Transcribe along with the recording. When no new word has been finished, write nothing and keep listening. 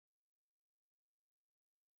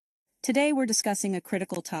Today we're discussing a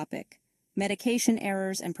critical topic: medication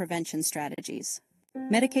errors and prevention strategies.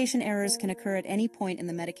 Medication errors can occur at any point in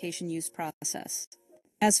the medication use process.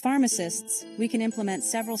 As pharmacists, we can implement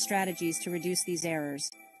several strategies to reduce these errors.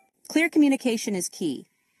 Clear communication is key.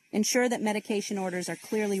 Ensure that medication orders are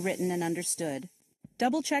clearly written and understood.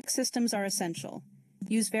 Double-check systems are essential.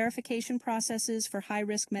 Use verification processes for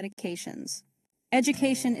high-risk medications.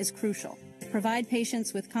 Education is crucial. Provide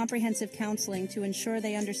patients with comprehensive counseling to ensure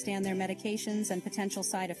they understand their medications and potential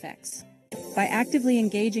side effects. By actively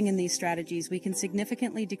engaging in these strategies, we can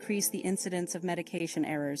significantly decrease the incidence of medication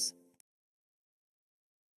errors.